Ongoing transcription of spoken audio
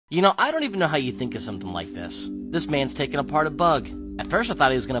You know, I don't even know how you think of something like this. This man's taking apart a bug. At first I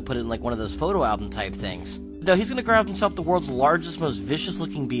thought he was going to put it in like one of those photo album type things. No, he's going to grab himself the world's largest, most vicious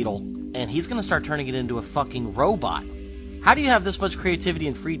looking beetle, and he's going to start turning it into a fucking robot. How do you have this much creativity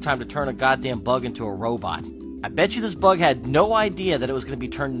and free time to turn a goddamn bug into a robot? I bet you this bug had no idea that it was going to be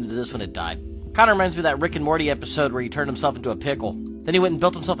turned into this when it died. Kinda reminds me of that Rick and Morty episode where he turned himself into a pickle. Then he went and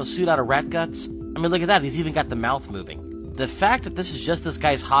built himself a suit out of rat guts. I mean, look at that, he's even got the mouth moving. The fact that this is just this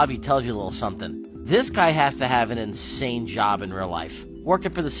guy's hobby tells you a little something. This guy has to have an insane job in real life.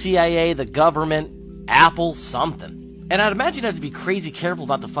 Working for the CIA, the government, Apple, something. And I'd imagine you have to be crazy careful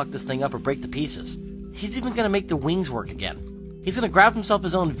not to fuck this thing up or break the pieces. He's even gonna make the wings work again. He's gonna grab himself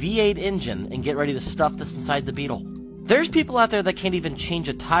his own V8 engine and get ready to stuff this inside the Beetle. There's people out there that can't even change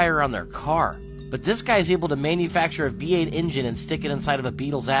a tire on their car. But this guy is able to manufacture a V8 engine and stick it inside of a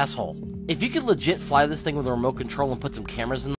Beetle's asshole. If you could legit fly this thing with a remote control and put some cameras in